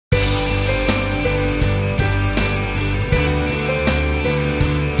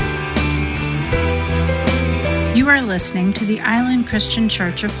are listening to the Island Christian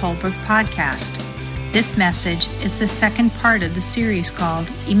Church of Holbrook podcast. This message is the second part of the series called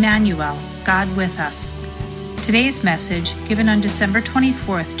Emmanuel, God with Us. Today's message, given on December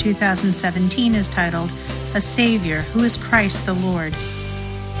 24th, 2017, is titled, A Savior Who is Christ the Lord.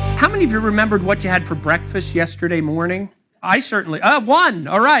 How many of you remembered what you had for breakfast yesterday morning? I certainly, one,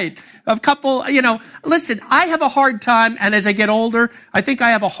 all right. A couple, listen, I have a hard time, and as I get older, I think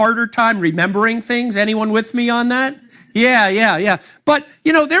I have a harder time remembering things. Anyone with me on that? Yeah. But,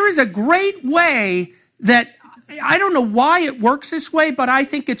 there is a great way that, I don't know why it works this way, but I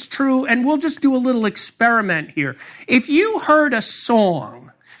think it's true, and we'll just do a little experiment here. If you heard a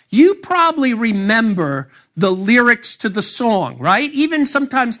song, you probably remember the lyrics to the song, right? Even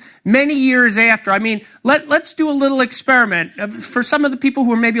sometimes many years after. I mean, let's do a little experiment. For some of the people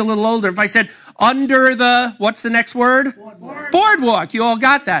who are maybe a little older, if I said, under the, what's the next word? Boardwalk. You all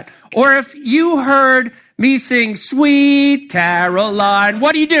got that. Or if you heard me sing, Sweet Caroline,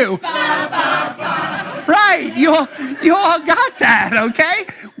 what do? Right, you all got that, okay?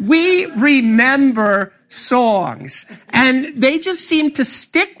 We remember songs, and they just seem to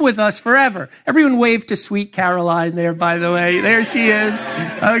stick with us forever. Everyone wave to Sweet Caroline there, by the way. There she is.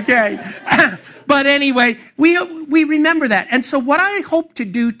 Okay. But anyway, we remember that. And so what I hope to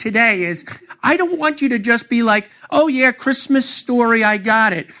do today is, I don't want you to just be like, oh yeah, Christmas story, I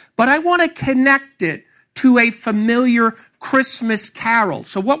got it. But I want to connect it to a familiar Christmas carol.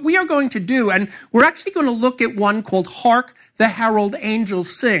 So what we are going to do, and we're actually going to look at one called Hark the Herald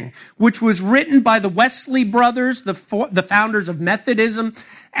Angels Sing, which was written by the Wesley brothers, the founders of Methodism.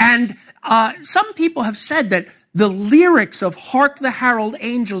 And some people have said that the lyrics of Hark the Herald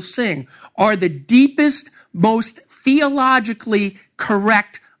Angels Sing are the deepest, most theologically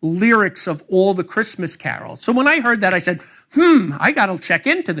correct lyrics of all the Christmas carols. So when I heard that, I said, I got to check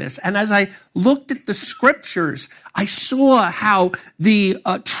into this. And as I looked at the scriptures, I saw how the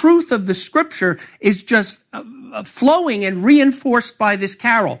truth of the scripture is just flowing and reinforced by this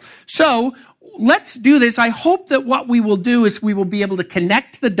carol. So let's do this. I hope that what we will do is we will be able to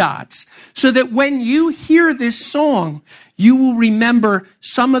connect the dots so that when you hear this song, you will remember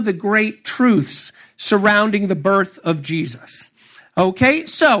some of the great truths surrounding the birth of Jesus. Okay,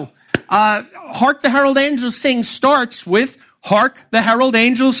 so Hark the Herald Angels Sing starts with Hark the Herald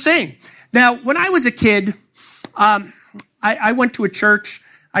Angels Sing. Now, when I was a kid, I went to a church.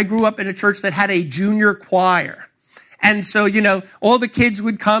 I grew up in a church that had a junior choir. And so, all the kids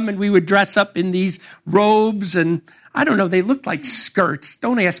would come and we would dress up in these robes and I don't know, they looked like skirts.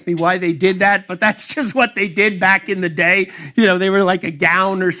 Don't ask me why they did that, but that's just what they did back in the day. They were like a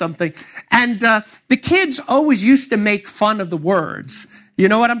gown or something. And the kids always used to make fun of the words. You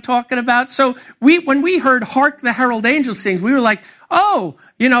know what I'm talking about? So when we heard Hark the Herald Angels Sing, we were like, oh,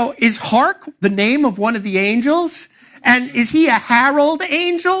 is Hark the name of one of the angels? And is he a herald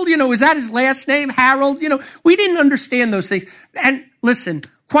angel? Is that his last name, Harold? We didn't understand those things. And listen,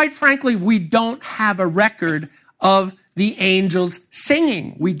 quite frankly, we don't have a record of the angels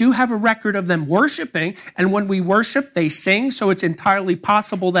singing. We do have a record of them worshiping, and when we worship, they sing, so it's entirely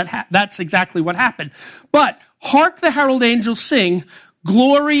possible that that's exactly what happened. But Hark the Herald Angels Sing,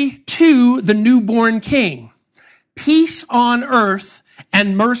 glory to the newborn King, peace on earth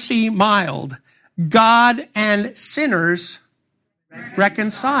and mercy mild, God and sinners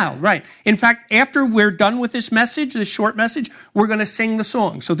reconciled. Right. In fact, after we're done with this message, this short message, we're going to sing the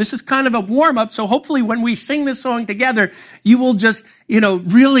song. So this is kind of a warm-up. So hopefully when we sing this song together, you will just,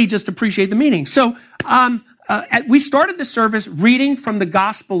 really just appreciate the meaning. So we started the service reading from the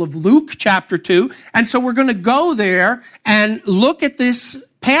Gospel of Luke, chapter 2. And so we're going to go there and look at this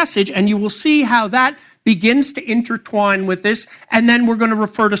passage, and you will see how that begins to intertwine with this, and then we're going to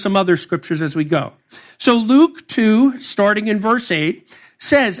refer to some other scriptures as we go. So Luke 2, starting in verse 8,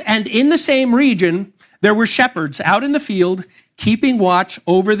 says, And in the same region there were shepherds out in the field, keeping watch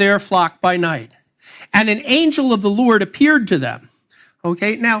over their flock by night. And an angel of the Lord appeared to them.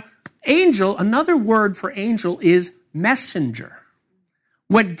 Okay, now, angel, another word for angel is messenger.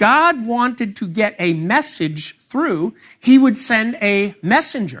 When God wanted to get a message through, he would send a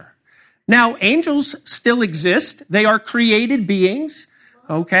messenger. Now, angels still exist. They are created beings,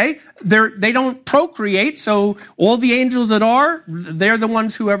 okay? They don't procreate, so all the angels that are, they're the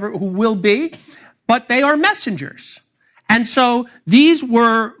ones who will be, but they are messengers. And so these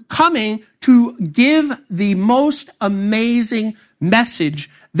were coming to give the most amazing message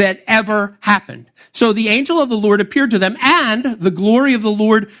that ever happened. So the angel of the Lord appeared to them, and the glory of the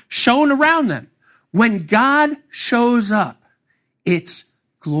Lord shone around them. When God shows up, it's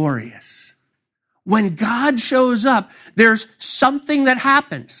glorious. When God shows up, there's something that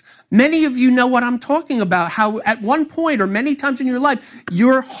happens. Many of you know what I'm talking about, how at one point or many times in your life,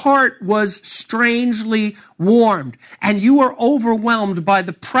 your heart was strangely warmed and you were overwhelmed by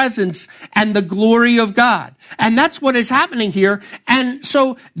the presence and the glory of God. And that's what is happening here. And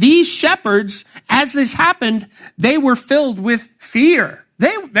so these shepherds, as this happened, they were filled with fear.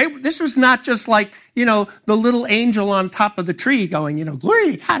 This was not just like, the little angel on top of the tree going,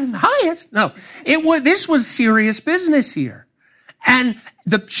 glory to God in the highest. No, this was serious business here. And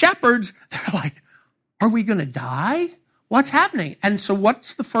the shepherds, they're like, are we going to die? What's happening? And so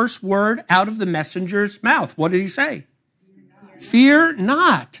what's the first word out of the messenger's mouth? What did he say? Fear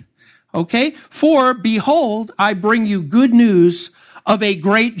not. Okay. For behold, I bring you good news of a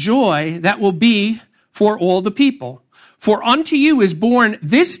great joy that will be for all the people. For unto you is born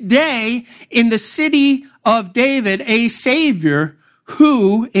this day in the city of David a Savior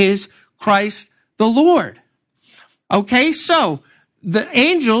who is Christ the Lord. Okay, so the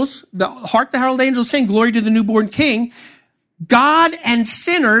angels, hark the herald angels sing, glory to the newborn King, God and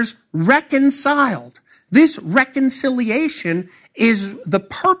sinners reconciled. This reconciliation is the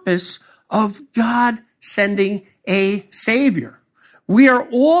purpose of God sending a Savior. We are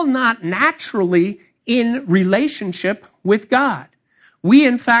all not naturally in relationship with God. We,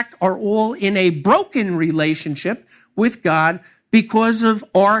 in fact, are all in a broken relationship with God because of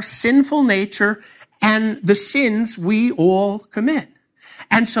our sinful nature and the sins we all commit.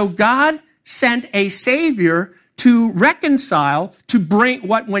 And so God sent a Savior to reconcile, to bring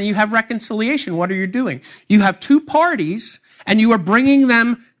when you have reconciliation, what are you doing? You have two parties and you are bringing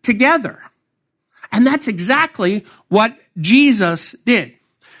them together. And that's exactly what Jesus did.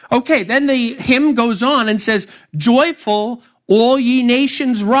 Okay, then the hymn goes on and says, joyful, all ye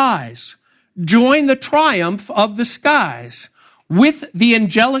nations rise. Join the triumph of the skies. With the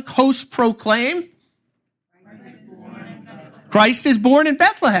angelic host proclaim, Christ is born in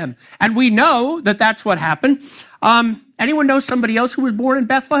Bethlehem. And we know that that's what happened. Anyone know somebody else who was born in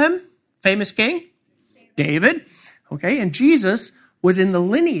Bethlehem? Famous king? David. Okay, and Jesus was in the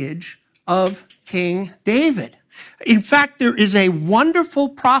lineage of King David. In fact, there is a wonderful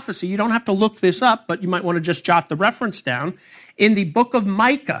prophecy. You don't have to look this up, but you might want to just jot the reference down. In the book of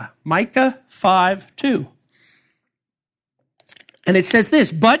Micah, Micah 5:2. And it says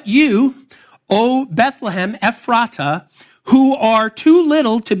this, but you, O Bethlehem Ephratah, who are too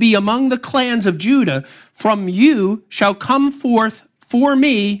little to be among the clans of Judah, from you shall come forth for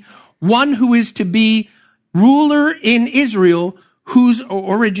me one who is to be ruler in Israel, whose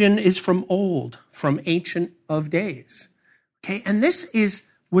origin is from old, from ancient of days. Okay, and this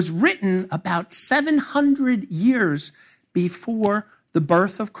was written about 700 years before the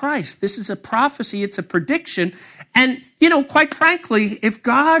birth of Christ. This is a prophecy, it's a prediction. And, quite frankly, if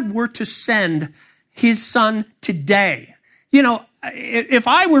God were to send his son today, if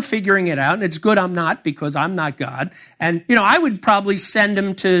I were figuring it out, and it's good I'm not because I'm not God, and, I would probably send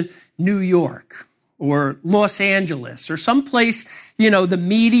him to New York or Los Angeles or someplace, the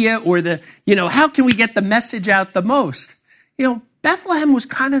media or how can we get the message out the most? Bethlehem was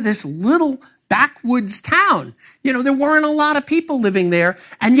kind of this little backwoods town. There weren't a lot of people living there.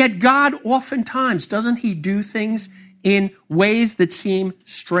 And yet God oftentimes, doesn't he do things in ways that seem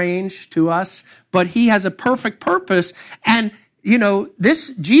strange to us? But he has a perfect purpose. And, this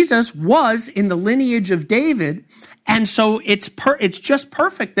Jesus was in the lineage of David. And so it's just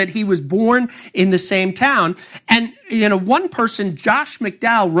perfect that he was born in the same town. And, one person, Josh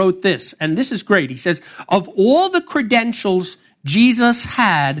McDowell, wrote this, and this is great. He says, of all the credentials Jesus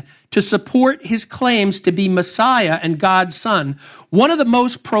had to support his claims to be Messiah and God's son, one of the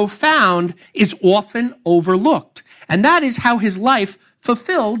most profound is often overlooked. And that is how his life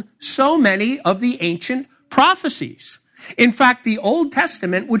fulfilled so many of the ancient prophecies. In fact, the Old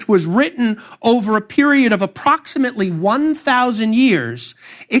Testament, which was written over a period of approximately 1,000 years,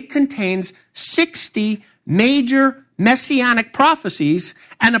 it contains 60 major messianic prophecies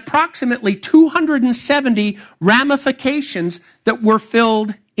and approximately 270 ramifications that were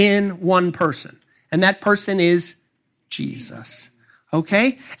filled in one person. And that person is Jesus.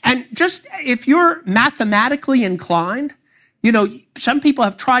 Okay? And just if you're mathematically inclined, some people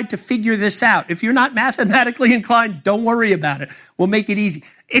have tried to figure this out. If you're not mathematically inclined, don't worry about it. We'll make it easy.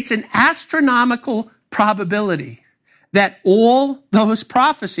 It's an astronomical probability that all those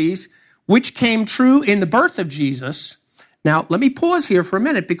prophecies, which came true in the birth of Jesus. Now, let me pause here for a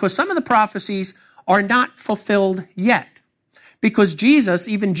minute because some of the prophecies are not fulfilled yet. Because Jesus,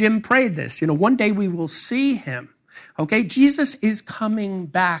 even Jim prayed this, one day we will see him. Okay, Jesus is coming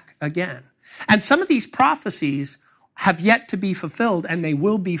back again. And some of these prophecies have yet to be fulfilled, and they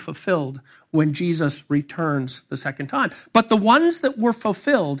will be fulfilled when Jesus returns the second time. But the ones that were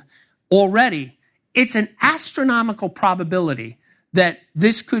fulfilled already, it's an astronomical probability that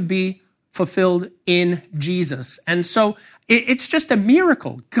this could be fulfilled in Jesus. And so it's just a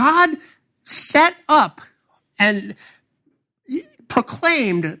miracle. God set up and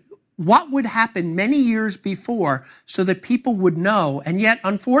proclaimed what would happen many years before so that people would know. And yet,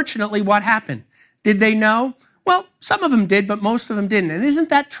 unfortunately, what happened? Did they know? Well, some of them did, but most of them didn't. And isn't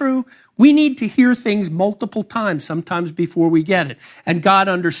that true? We need to hear things multiple times, sometimes before we get it. And God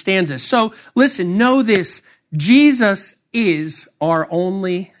understands us. So listen, know this. Jesus is our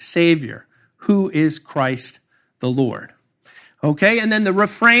only Savior, who is Christ the Lord. Okay, and then the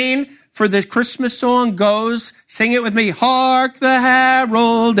refrain for the Christmas song goes, sing it with me, hark the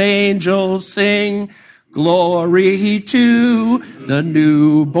herald angels sing, glory to the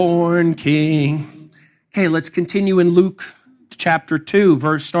newborn King. Okay, let's continue in Luke chapter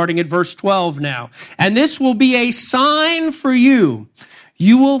 2, starting at verse 12 now. And this will be a sign for you.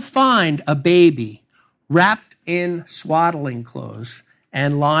 You will find a baby wrapped in swaddling clothes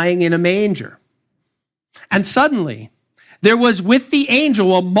and lying in a manger. And suddenly there was with the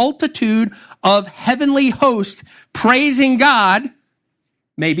angel a multitude of heavenly hosts praising God.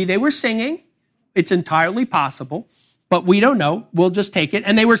 Maybe they were singing. It's entirely possible. But we don't know. We'll just take it.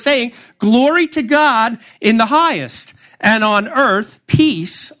 And they were saying, glory to God in the highest, and on earth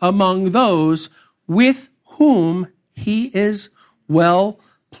peace among those with whom he is well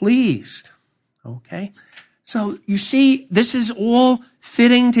pleased. Okay? So you see, this is all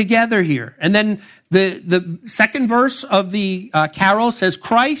fitting together here. And then the second verse of the carol says,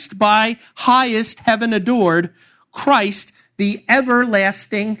 Christ by highest heaven adored, Christ the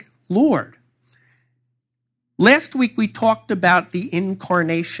everlasting Lord. Last week, we talked about the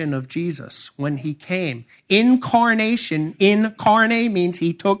incarnation of Jesus when he came. Incarnation, incarnate means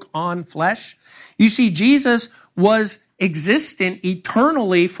he took on flesh. You see, Jesus was existent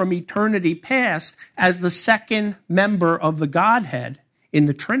eternally from eternity past as the second member of the Godhead in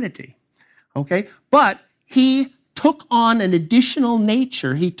the Trinity. Okay? But he took on an additional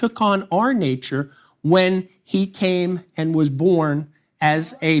nature. He took on our nature when he came and was born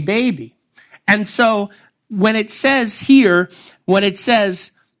as a baby. And so when it says here, when it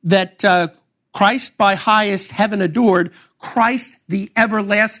says that Christ by highest heaven adored, Christ the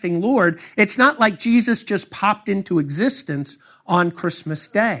everlasting Lord, it's not like Jesus just popped into existence on Christmas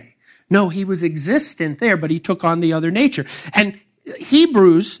Day. No, he was existent there, but he took on the other nature. And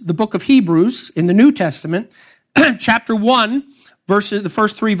Hebrews, the book of Hebrews in the New Testament, chapter 1, the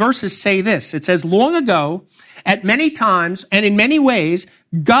first 3 verses say this. It says, long ago, at many times and in many ways,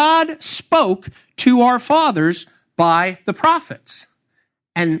 God spoke to our fathers by the prophets.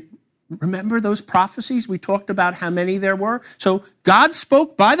 And remember those prophecies? We talked about how many there were. So God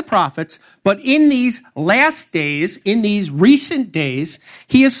spoke by the prophets, but in these last days, in these recent days,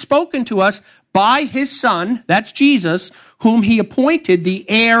 he has spoken to us by his Son, that's Jesus, whom he appointed the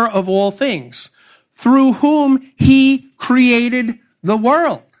heir of all things, through whom he created the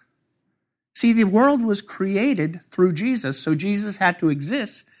world. See, the world was created through Jesus, so Jesus had to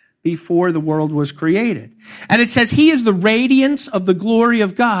exist before the world was created. And it says, he is the radiance of the glory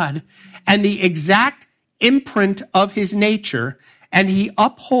of God and the exact imprint of his nature, and he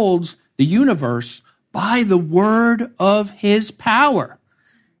upholds the universe by the word of his power.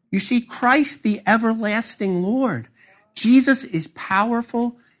 You see, Christ, the everlasting Lord. Jesus is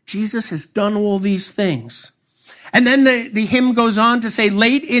powerful. Jesus has done all these things. And then the hymn goes on to say,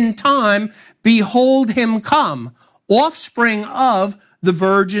 late in time, behold him come, offspring of the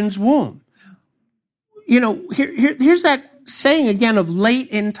virgin's womb. You know, here's that saying again of late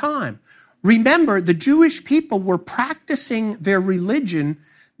in time. Remember, the Jewish people were practicing their religion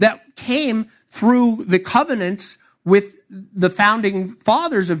that came through the covenants with the founding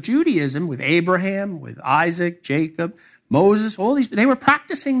fathers of Judaism, with Abraham, with Isaac, Jacob, Moses, all these. They were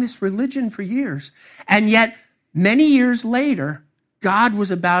practicing this religion for years. And yet, many years later, God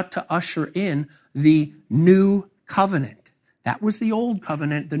was about to usher in the new covenant. That was the old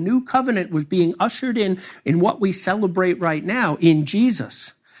covenant. The new covenant was being ushered in what we celebrate right now in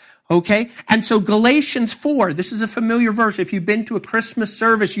Jesus. Okay? And so Galatians 4, this is a familiar verse. If you've been to a Christmas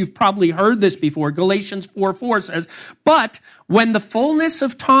service, you've probably heard this before. Galatians 4:4 says, but when the fullness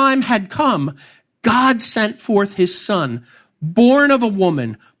of time had come, God sent forth his Son, born of a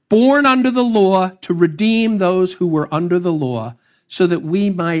woman, born under the law, to redeem those who were under the law, so that we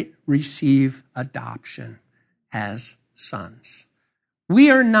might receive adoption as sons.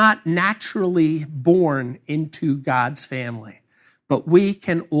 We are not naturally born into God's family, but we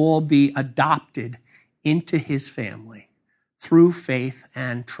can all be adopted into his family through faith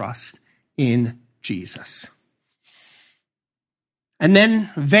and trust in Jesus. And then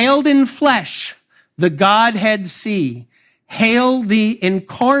veiled in flesh, the Godhead see. Hail the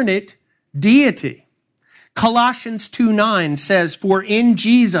incarnate deity. Colossians 2:9 says, for in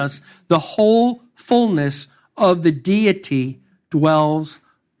Jesus the whole fullness of the deity dwells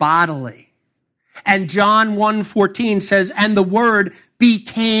bodily. And John 1:14 says, and the Word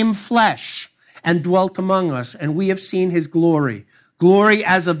became flesh and dwelt among us, and we have seen his glory, glory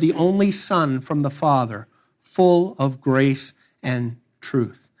as of the only Son from the Father, full of grace and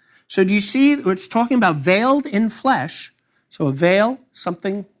truth. So do you see, it's talking about veiled in flesh. So a veil,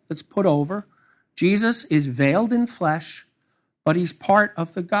 something that's put over. Jesus is veiled in flesh, but he's part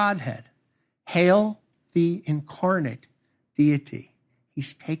of the Godhead. Hail the incarnate deity.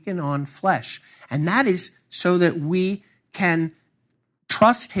 He's taken on flesh. And that is so that we can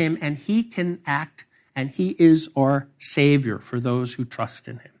trust him and he can act, and he is our Savior for those who trust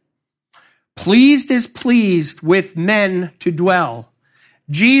in him. Pleased is pleased with men to dwell.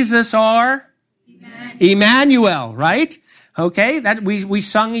 Jesus our Emmanuel, right? Okay, that we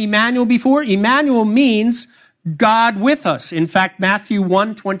sung Emmanuel before. Emmanuel means God with us. In fact, Matthew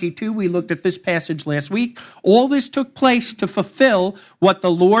 1:22, we looked at this passage last week. All this took place to fulfill what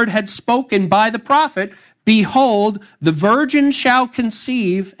the Lord had spoken by the prophet. Behold, the virgin shall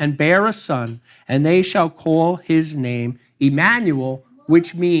conceive and bear a son, and they shall call his name Emmanuel,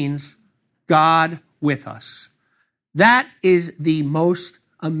 which means God with us. That is the most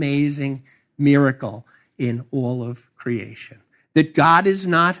amazing miracle in all of creation. That God is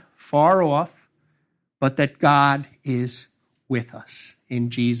not far off, but that God is with us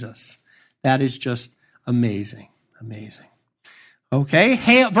in Jesus. That is just amazing, amazing. Okay,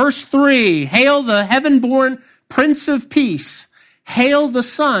 verse 3, hail the heaven-born Prince of Peace. Hail the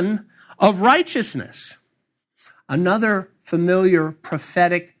Son of Righteousness. Another familiar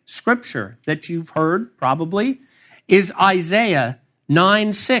prophetic scripture that you've heard probably is Isaiah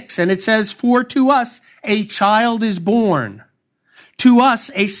 9:6, and it says, for to us a child is born. To us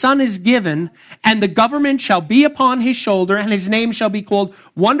a son is given, and the government shall be upon his shoulder, and his name shall be called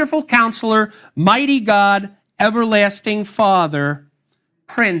Wonderful Counselor, Mighty God, Everlasting Father,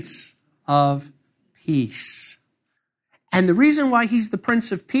 Prince of Peace. And the reason why he's the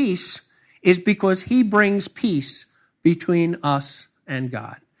Prince of Peace is because he brings peace between us and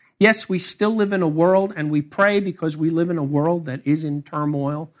God. Yes, we still live in a world, and we pray because we live in a world that is in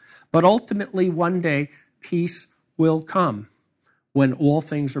turmoil, but ultimately one day peace will come when all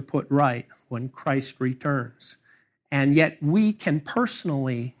things are put right, when Christ returns. And yet we can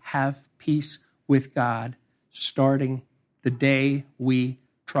personally have peace with God starting the day we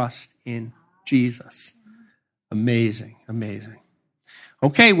trust in Jesus. Amazing, amazing.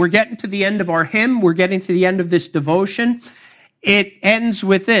 Okay, we're getting to the end of our hymn. We're getting to the end of this devotion. It ends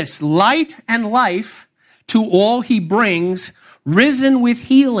with this: light and life to all he brings, risen with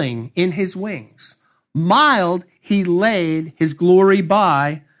healing in his wings. Mild he laid his glory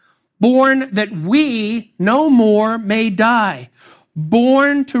by, born that we no more may die,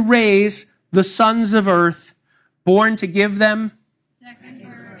 born to raise the sons of earth, born to give them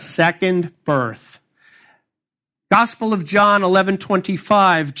second birth. Gospel of John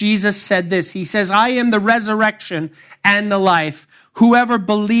 11:25, Jesus said this. He says, I am the resurrection and the life. Whoever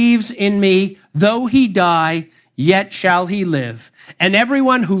believes in me, though he die, yet shall he live. And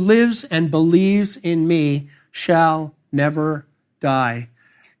everyone who lives and believes in me shall never die.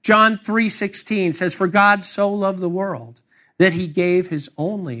 John 3:16 says, for God so loved the world that he gave his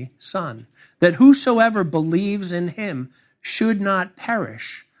only Son, that whosoever believes in him should not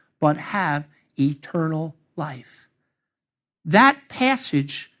perish, but have eternal life. That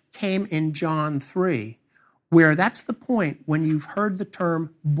passage came in John 3, where that's the point when you've heard the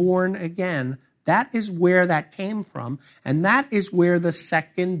term born again. That is where that came from, and that is where the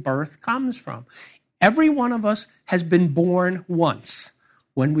second birth comes from. Every one of us has been born once,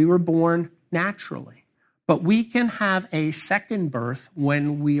 when we were born naturally. But we can have a second birth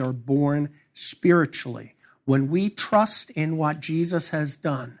when we are born spiritually, when we trust in what Jesus has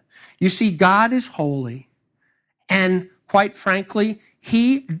done. You see, God is holy, and quite frankly,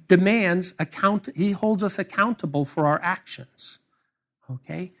 he holds us accountable for our actions.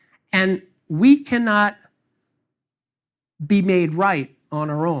 Okay? And we cannot be made right on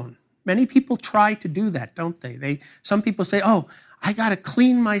our own. Many people try to do that, don't they? Some people say, oh, I got to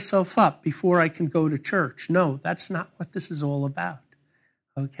clean myself up before I can go to church. No, that's not what this is all about.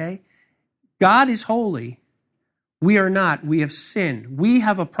 Okay? God is holy. We are not. We have sinned. We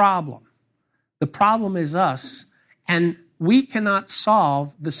have a problem. The problem is us. And we cannot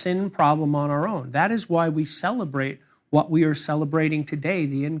solve the sin problem on our own. That is why we celebrate what we are celebrating today,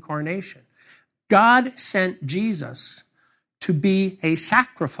 the incarnation. God sent Jesus to be a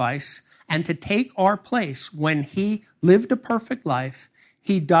sacrifice and to take our place. When he lived a perfect life,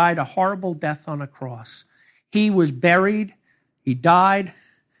 he died a horrible death on a cross. He was buried, he died,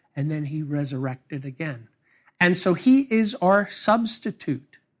 and then he resurrected again. And so he is our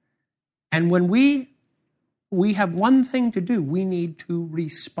substitute. And when we have one thing to do, we need to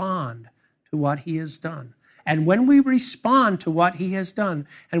respond to what he has done. And when we respond to what he has done,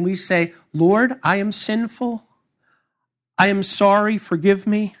 and we say, Lord, I am sinful, I am sorry, forgive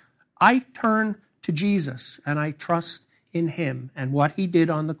me, I turn to Jesus and I trust in him and what he did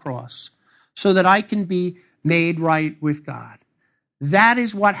on the cross so that I can be made right with God. That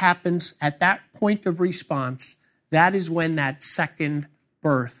is what happens at that point of response. That is when that second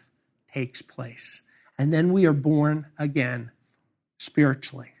birth takes place. And then we are born again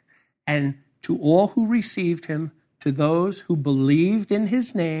spiritually. And to all who received him, to those who believed in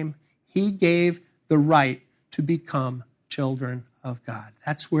his name, he gave the right to become children of God.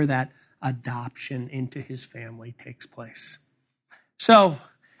 That's where that adoption into his family takes place. So,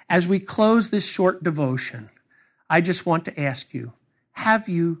 as we close this short devotion, I just want to ask you, have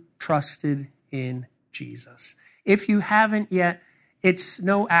you trusted in Jesus? If you haven't yet, it's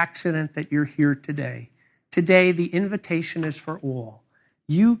no accident that you're here today. Today, the invitation is for all.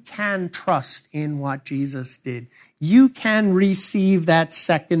 You can trust in what Jesus did. You can receive that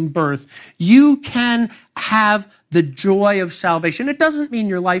second birth. You can have the joy of salvation. It doesn't mean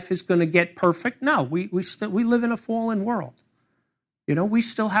your life is going to get perfect. No, we live in a fallen world. We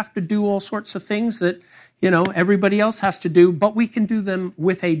still have to do all sorts of things that, everybody else has to do, but we can do them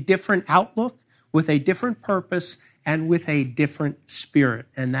with a different outlook, with a different purpose, and with a different spirit.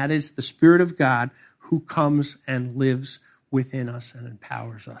 And that is the Spirit of God who comes and lives within us and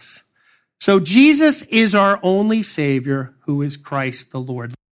empowers us. So Jesus is our only Savior, who is Christ the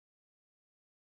Lord.